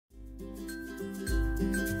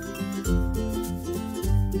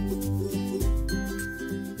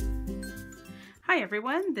Hi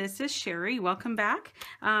everyone, this is Sherry. Welcome back.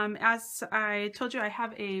 As I told you, I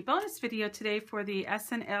have a bonus video today for the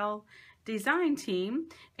SNL design team,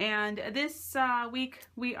 and this week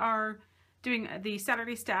we are doing the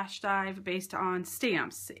Saturday Stash Dive based on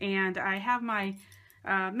stamps, and I have my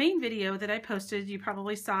main video that I posted. You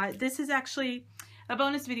probably saw it. This is actually a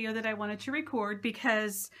bonus video that I wanted to record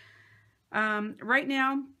because right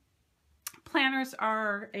now planners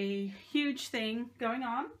are a huge thing going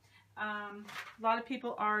on. A lot of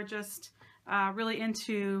people are just really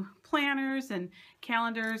into planners and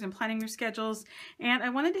calendars and planning their schedules, and I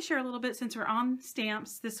wanted to share a little bit, since we're on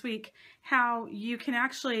stamps this week, how you can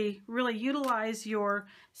actually really utilize your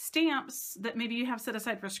stamps that maybe you have set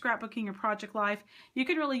aside for scrapbooking or project life. You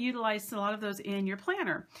could really utilize a lot of those in your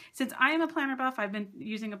planner. Since I am a planner buff, I've been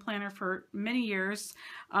using a planner for many years.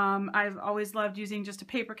 I've always loved using just a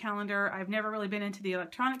paper calendar. I've never really been into the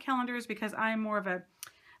electronic calendars because I'm more of a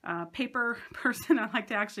paper person. I like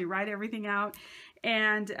to actually write everything out,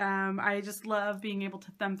 and I just love being able to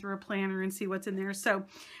thumb through a planner and see what's in there. So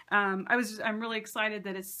I'm really excited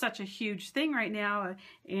that it's such a huge thing right now,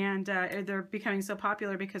 and they're becoming so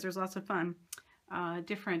popular because there's lots of fun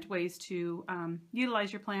different ways to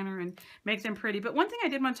utilize your planner and make them pretty. But one thing I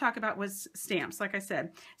did want to talk about was stamps. Like I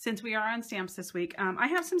said, since we are on stamps this week, I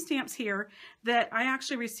have some stamps here that I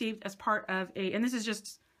actually received as part of and this is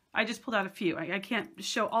just, I just pulled out a few. I can't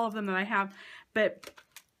show all of them that I have, but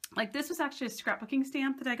like this was actually a scrapbooking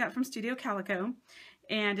stamp that I got from Studio Calico,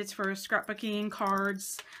 and it's for scrapbooking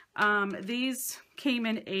cards. These came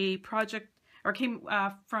in a project, or came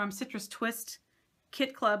from Citrus Twist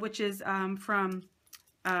Kit Club, which is from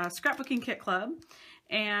Scrapbooking Kit Club,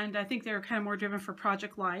 and I think they're kind of more driven for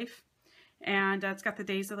project life. And it's got the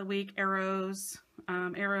days of the week, arrows,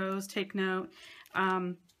 take note,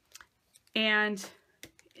 and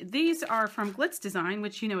these are from Glitz Design,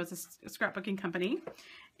 which you know is a scrapbooking company,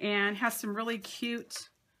 and has some really cute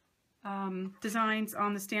designs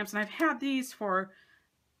on the stamps. And I've had these for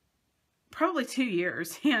probably 2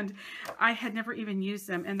 years, and I had never even used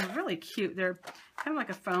them, and they're really cute. They're kind of like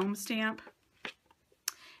a foam stamp,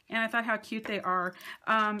 and I thought how cute they are.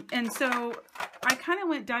 And so I kind of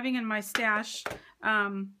went diving in my stash,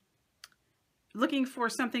 looking for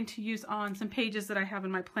something to use on some pages that I have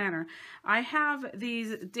in my planner. I have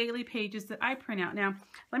these daily pages that I print out. Now,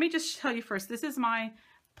 let me just tell you first, this is my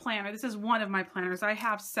planner. This is one of my planners. I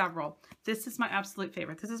have several. This is my absolute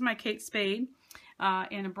favorite. This is my Kate Spade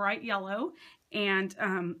in a bright yellow, and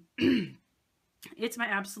it's my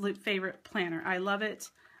absolute favorite planner. I love it.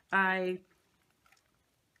 I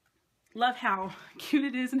love how cute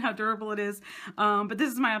it is and how durable it is, but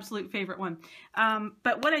this is my absolute favorite one.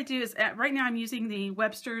 But what I do is, right now I'm using the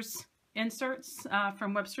Webster's inserts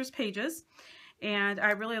from Webster's Pages, and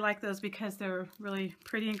I really like those because they're really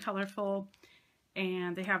pretty and colorful,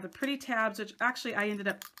 and they have the pretty tabs, which actually I ended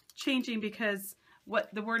up changing because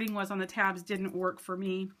what the wording was on the tabs didn't work for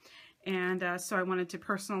me, and so I wanted to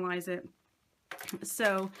personalize it.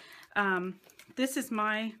 So this is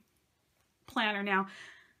my planner. Now,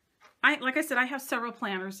 like I said, I have several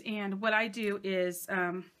planners, and what I do is,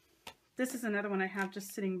 this is another one I have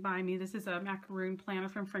just sitting by me. This is a macaroon planner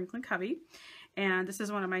from Franklin Covey, and this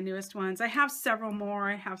is one of my newest ones. I have several more.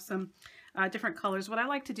 I have some different colors. What I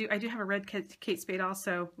like to do, I do have a red Kate Spade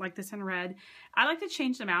also, like this in red. I like to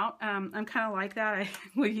change them out. I'm kind of like that. I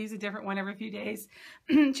would use a different one every few days.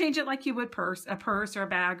 Change it like you would a purse or a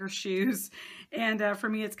bag or shoes. And for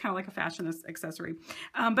me, it's kind of like a fashion accessory.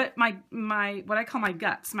 But what I call my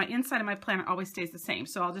guts, my inside of my planner always stays the same.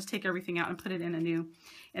 So I'll just take everything out and put it in a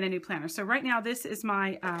new planner. So right now, this is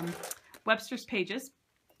my Webster's Pages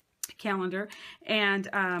calendar, and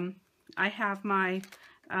I have my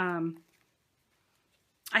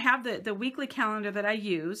I have the weekly calendar that I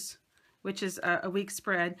use, which is a week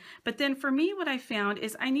spread. But then for me, what I found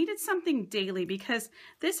is I needed something daily, because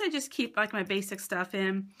this I just keep like my basic stuff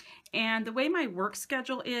in. And the way my work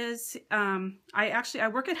schedule is, I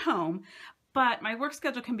work at home, but my work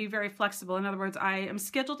schedule can be very flexible. In other words, I am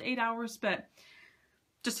scheduled 8 hours, but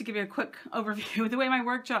just to give you a quick overview, the way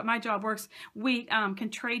my job works, we can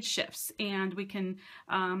trade shifts, and we can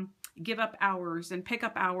give up hours and pick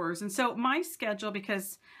up hours. And so my schedule,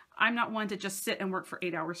 because I'm not one to just sit and work for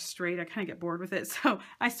 8 hours straight, I kind of get bored with it, so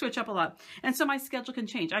I switch up a lot. And so my schedule can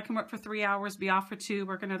change. I can work for 3 hours, be off for 2,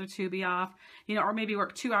 work another 2, be off, you know, or maybe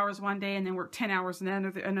work 2 hours one day and then work 10 hours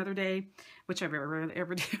another day, which I very rarely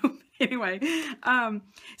ever do. Anyway,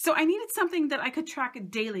 so I needed something that I could track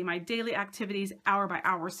daily, my daily activities hour by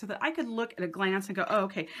hour, so that I could look at a glance and go, oh,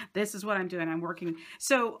 okay, this is what I'm doing, I'm working.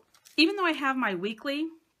 So even though I have my weekly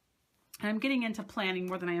I'm getting into planning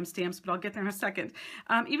more than I am stamps, but I'll get there in a second.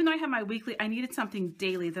 Even though I have my weekly, I needed something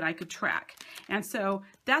daily that I could track. And so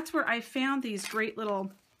that's where I found these great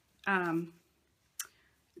little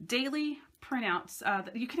daily printouts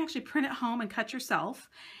that you can actually print at home and cut yourself.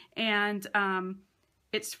 And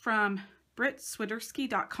it's from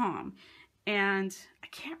britswiderski.com. And I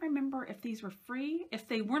can't remember if these were free. If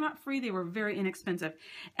they were not free, they were very inexpensive.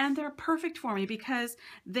 And they're perfect for me because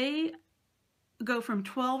they go from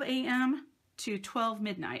 12 a.m. to 12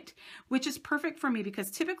 midnight, which is perfect for me because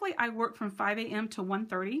typically I work from 5 a.m. to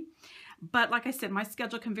 1:30. But like I said, my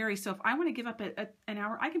schedule can vary. So if I want to give up an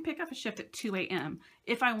hour, I can pick up a shift at 2 a.m.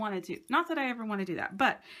 if I wanted to. Not that I ever want to do that.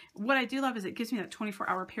 But what I do love is it gives me that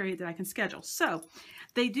 24-hour period that I can schedule. So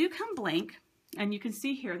they do come blank. And you can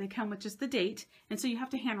see here, they come with just the date. And so you have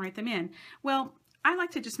to handwrite them in. Well, I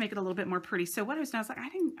like to just make it a little bit more pretty. So what I was doing, I was like,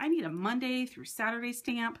 I need a Monday through Saturday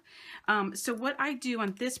stamp. So what I do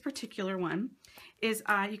on this particular one is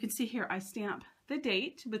you can see here, I stamp the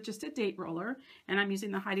date with just a date roller. And I'm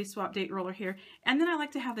using the Heidi Swap date roller here. And then I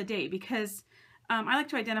like to have the date because I like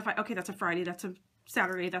to identify, okay, that's a Friday, that's a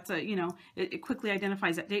Saturday, that's a, you know, it quickly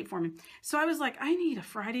identifies that date for me. So I was like, I need a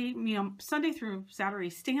Friday, you know, Sunday through Saturday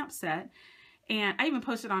stamp set. And I even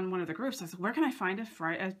posted on one of the groups. I said, where can I find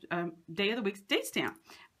a day of the week's date stamp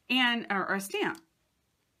and or a stamp?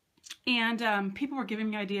 And people were giving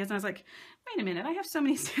me ideas. And I was like, wait a minute, I have so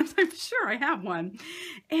many stamps. I'm sure I have one.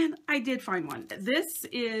 And I did find one. This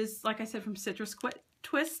is, like I said, from Citrus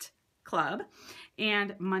Twist Club.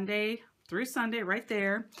 And Monday through Sunday, right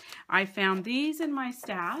there, I found these in my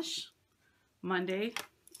stash. Monday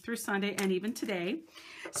through Sunday and even today.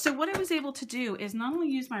 So what I was able to do is not only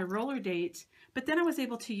use my roller date, but then I was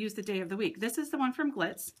able to use the day of the week. This is the one from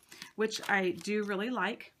Glitz, which I do really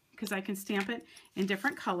like because I can stamp it in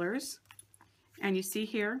different colors. And you see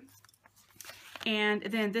here. And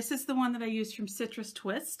then this is the one that I used from Citrus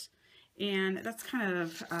Twist. And that's kind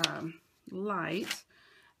of light.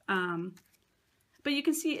 But you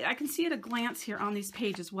can see, I can see at a glance here on these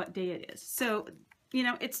pages what day it is. So, you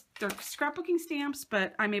know, they're scrapbooking stamps,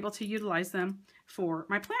 but I'm able to utilize them for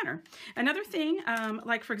my planner. Another thing,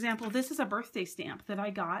 like for example, this is a birthday stamp that I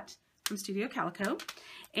got from Studio Calico.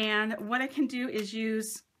 And what I can do is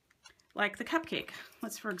use like the cupcake.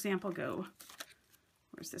 Let's, for example, go,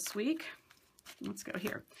 where's this week? Let's go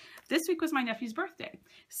here. This week was my nephew's birthday.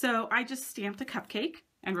 So I just stamped a cupcake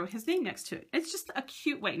and wrote his name next to it. It's just a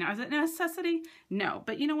cute way. Now, is it a necessity? No,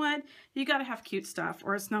 but you know what? You got to have cute stuff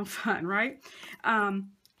or it's no fun, right?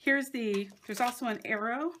 There's also an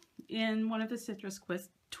arrow in one of the Citrus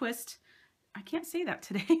Twist, I can't say that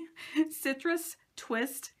today, Citrus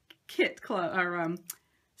Twist Kit Club, or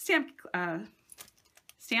stamp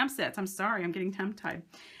sets. I'm sorry, I'm getting tongue-tied.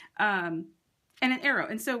 And an arrow.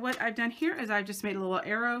 And so what I've done here is I've just made a little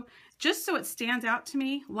arrow just so it stands out to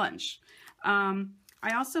me, lunch.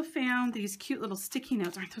 I also found these cute little sticky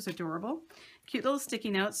notes. Aren't those adorable? Cute little sticky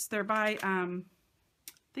notes. They're by, I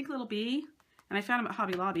think, Little Bee, and I found them at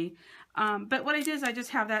Hobby Lobby. But what I did is I just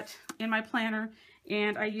have that in my planner,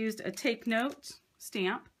 and I used a take note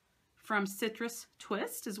stamp from Citrus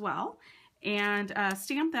Twist as well, and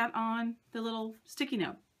stamped that on the little sticky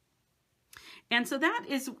note. And so that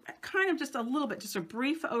is kind of just a little bit, just a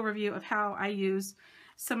brief overview of how I use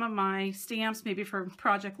some of my stamps, maybe for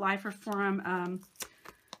Project Life or from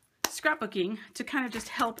scrapbooking, to kind of just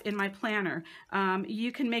help in my planner.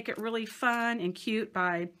 You can make it really fun and cute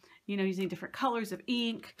by, you know, using different colors of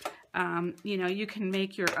ink. You know, you can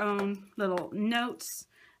make your own little notes,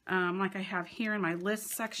 like I have here in my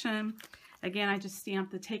list section. Again, I just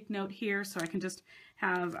stamped the take note here so I can just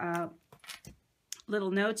have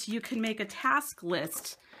little notes. You can make a task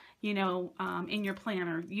list, you know, in your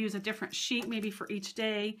planner. Use a different sheet maybe for each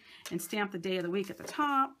day and stamp the day of the week at the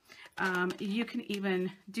top. You can even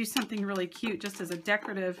do something really cute just as a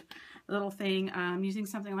decorative little thing using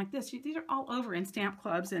something like this. These are all over in stamp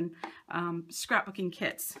clubs and scrapbooking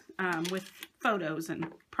kits with photos and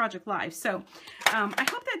Project Life. So I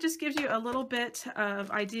hope that just gives you a little bit of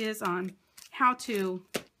ideas on how to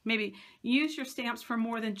maybe use your stamps for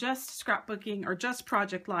more than just scrapbooking or just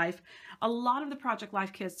Project Life. A lot of the Project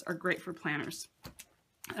Life kits are great for planners.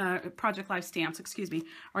 Project Life stamps, excuse me,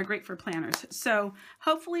 are great for planners. So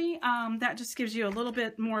hopefully that just gives you a little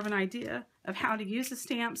bit more of an idea of how to use the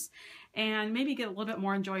stamps and maybe get a little bit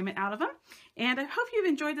more enjoyment out of them. And I hope you've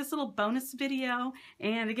enjoyed this little bonus video.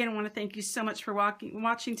 And again, I want to thank you so much for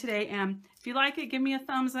watching today. And if you like it, give me a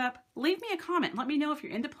thumbs up. Leave me a comment. Let me know if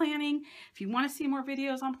you're into planning, if you want to see more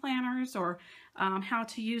videos on planners, or how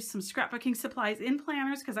to use some scrapbooking supplies in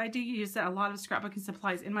planners, because I do use a lot of scrapbooking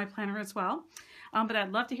supplies in my planner as well. but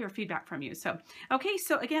I'd love to hear feedback from you. So, okay,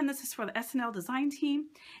 so again, this is for the SNL design team,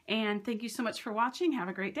 and thank you so much for watching. Have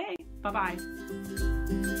a great day.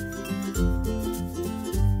 Bye-bye.